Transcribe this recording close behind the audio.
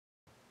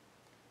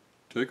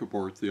Take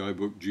apart the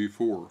iBook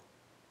G4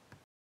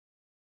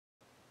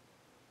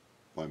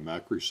 by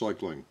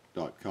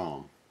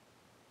macrecycling.com.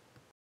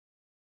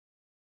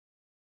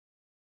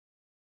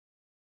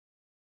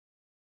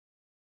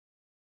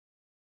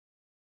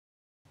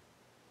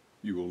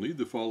 You will need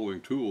the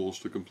following tools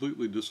to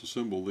completely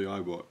disassemble the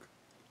iBook: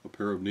 a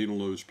pair of needle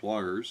nose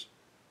pliers,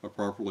 a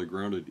properly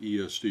grounded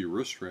ESD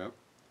wrist strap,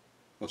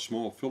 a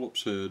small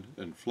Phillips head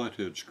and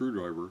flathead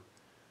screwdriver,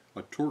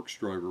 a Torx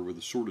driver with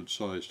assorted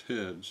sized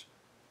heads,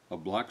 a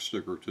black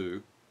stick or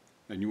two,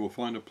 and you will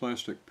find a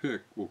plastic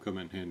pick will come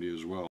in handy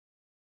as well.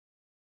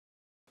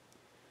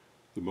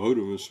 The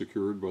modem is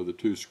secured by the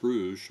two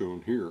screws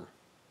shown here.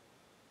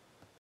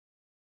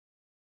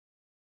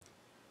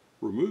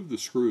 Remove the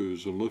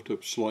screws and lift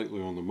up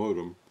slightly on the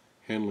modem,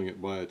 handling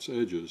it by its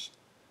edges,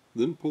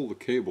 then pull the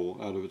cable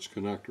out of its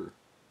connector.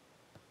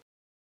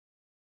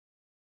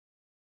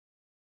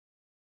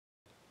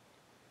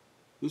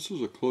 This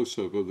is a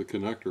close-up of the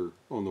connector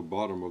on the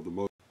bottom of the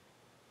modem,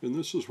 and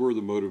this is where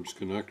the modem's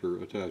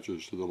connector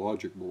attaches to the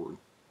logic board.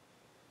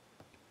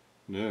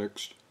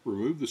 Next,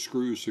 remove the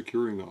screws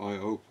securing the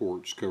I/O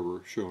ports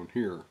cover shown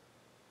here.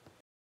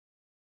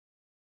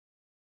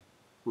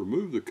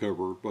 Remove the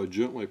cover by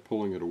gently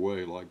pulling it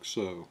away like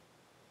so.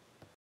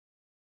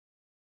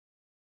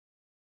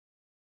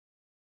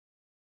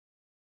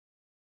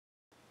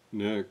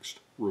 Next,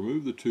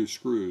 remove the two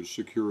screws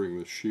securing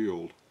the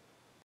shield.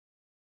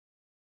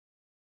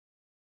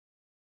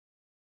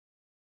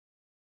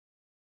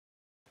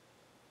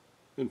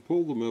 And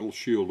pull the metal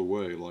shield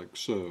away like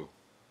so.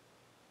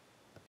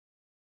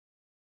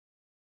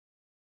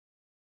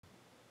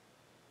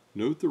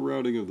 Note the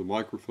routing of the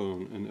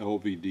microphone and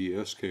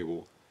LVDS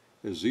cable,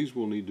 as these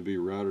will need to be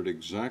routed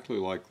exactly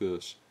like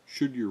this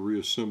should you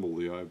reassemble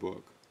the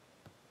iBook.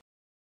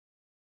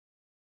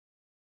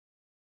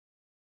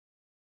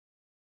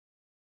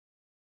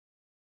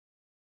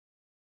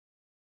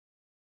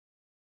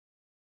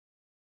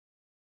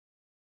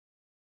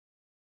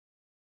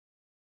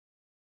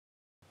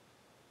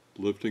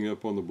 Lifting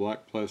up on the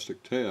black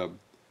plastic tab,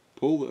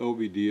 pull the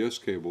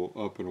LVDS cable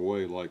up and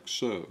away like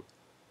so.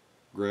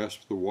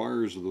 Grasp the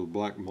wires of the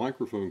black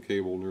microphone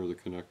cable near the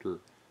connector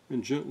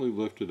and gently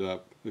lift it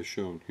up as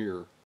shown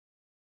here.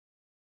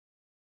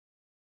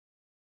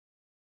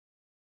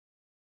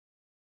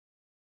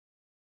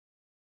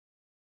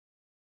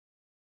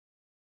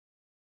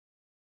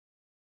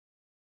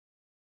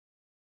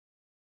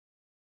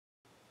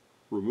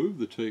 Remove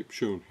the tape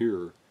shown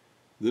here,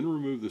 then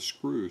remove the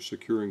screw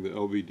securing the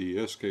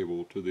LVDS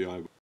cable to the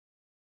iBook.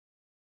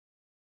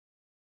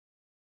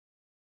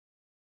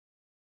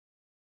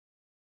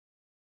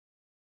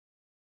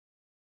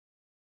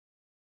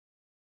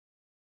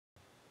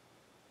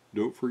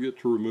 Don't forget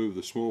to remove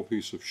the small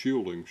piece of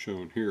shielding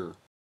shown here.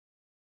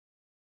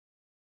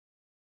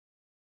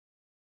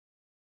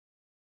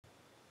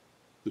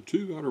 The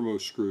two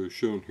outermost screws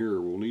shown here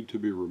will need to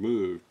be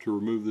removed to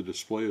remove the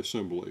display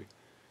assembly,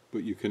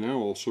 but you can now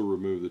also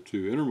remove the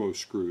two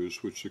innermost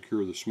screws which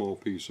secure the small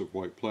piece of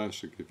white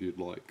plastic if you'd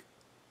like.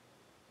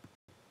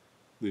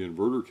 The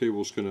inverter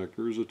cable's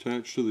connector is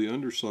attached to the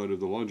underside of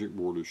the logic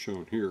board as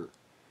shown here.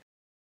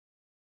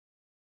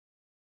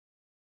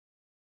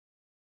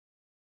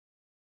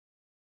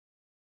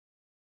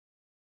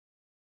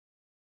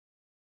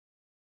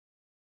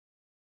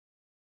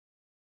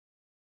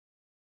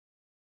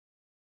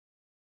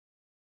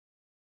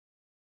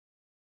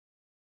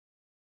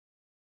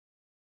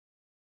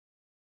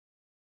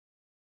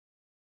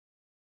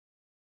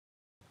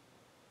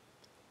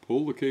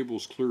 Pull the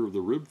cables clear of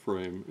the rib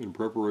frame in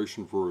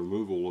preparation for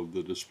removal of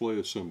the display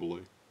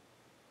assembly.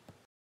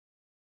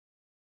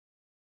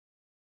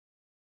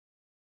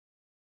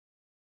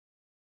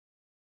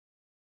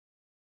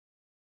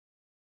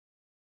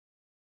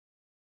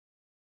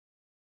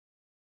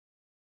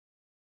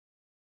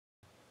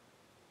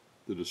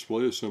 The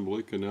display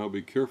assembly can now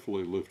be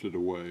carefully lifted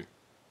away.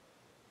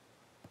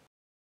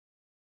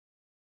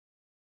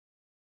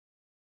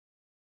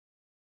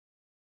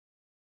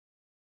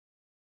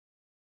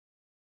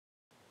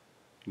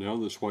 Now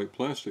this white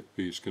plastic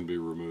piece can be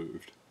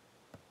removed.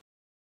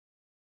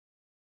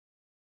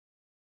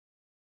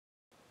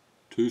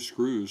 Two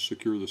screws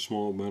secure the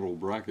small metal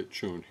bracket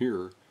shown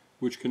here,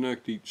 which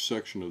connect each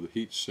section of the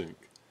heatsink.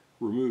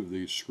 Remove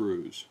these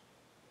screws.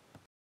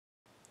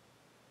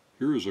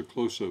 Here is a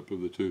close-up of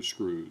the two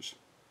screws.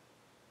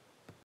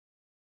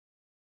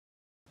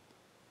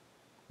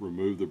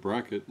 Remove the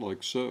bracket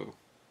like so.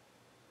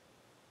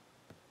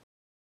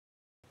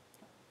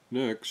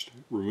 Next,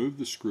 remove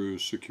the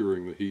screws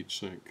securing the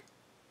heatsink.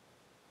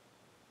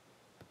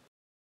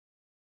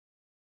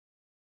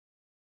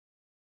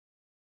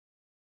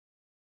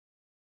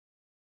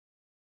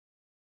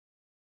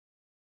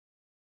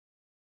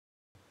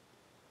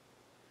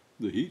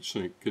 The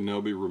heatsink can now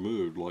be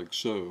removed like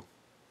so.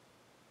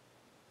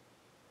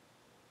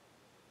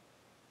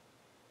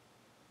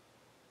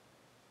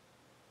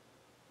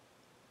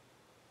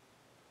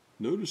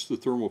 Notice the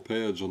thermal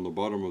pads on the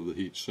bottom of the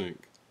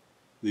heatsink.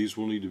 These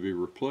will need to be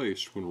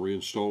replaced when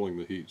reinstalling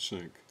the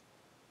heatsink.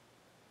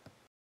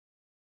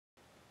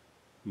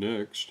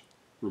 Next,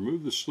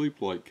 remove the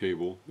sleep light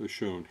cable as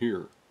shown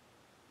here.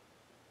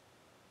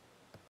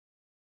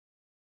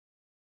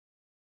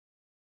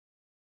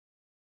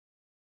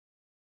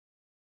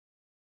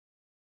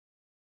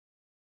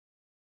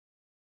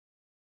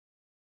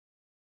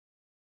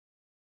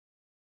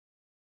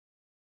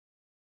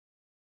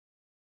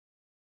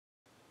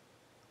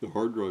 The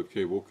hard drive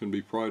cable can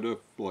be pried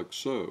up like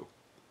so,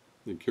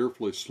 then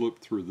carefully slip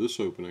through this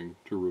opening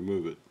to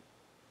remove it.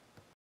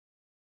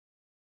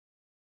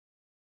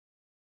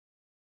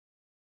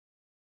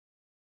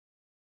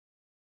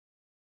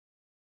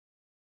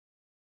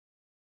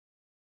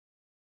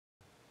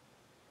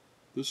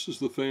 This is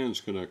the fans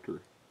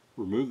connector.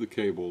 Remove the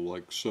cable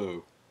like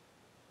so.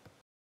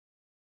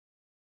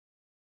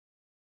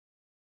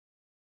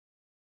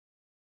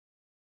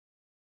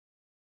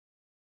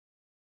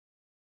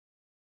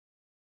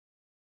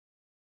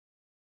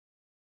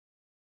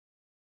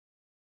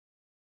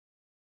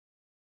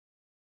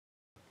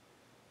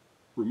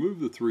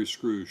 Remove the 3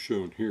 screws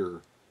shown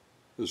here,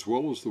 as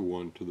well as the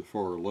one to the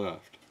far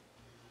left.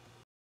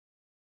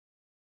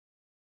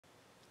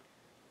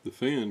 The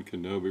fan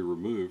can now be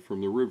removed from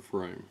the rib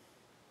frame.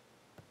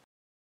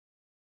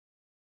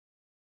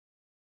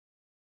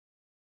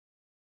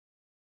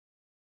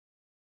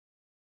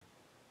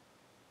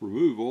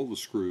 Remove all the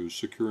screws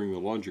securing the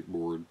logic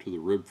board to the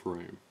rib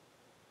frame.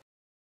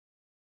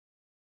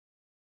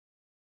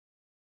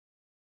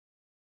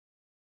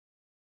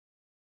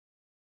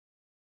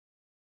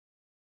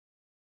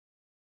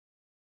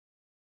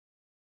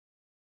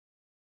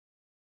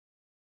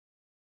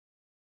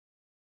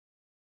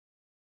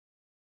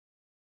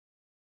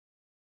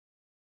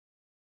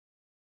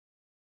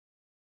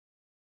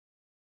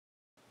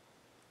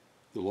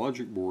 The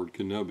logic board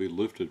can now be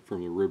lifted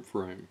from the rib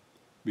frame.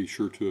 Be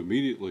sure to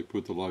immediately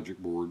put the logic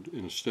board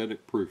in a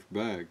static-proof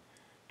bag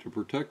to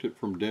protect it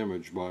from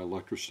damage by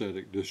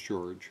electrostatic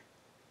discharge.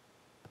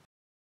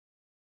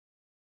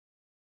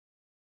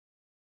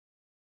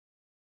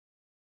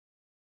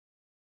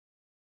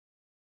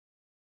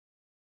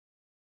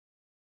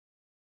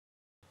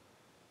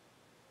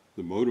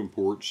 The modem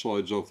port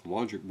slides off the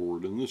logic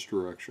board in this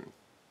direction.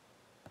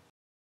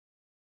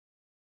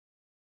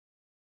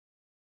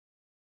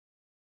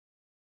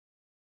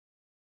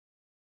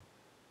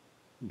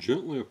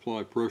 Gently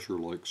apply pressure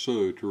like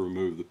so to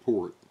remove the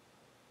port.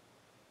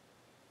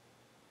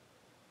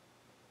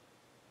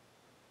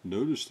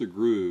 Notice the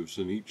grooves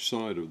in each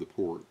side of the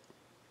port.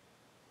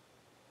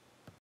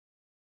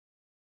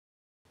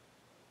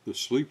 The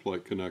sleep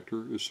light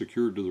connector is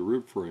secured to the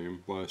rib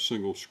frame by a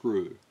single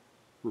screw.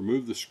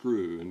 Remove the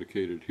screw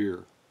indicated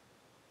here.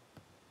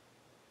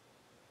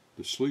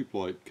 The sleep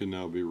light can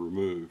now be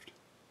removed.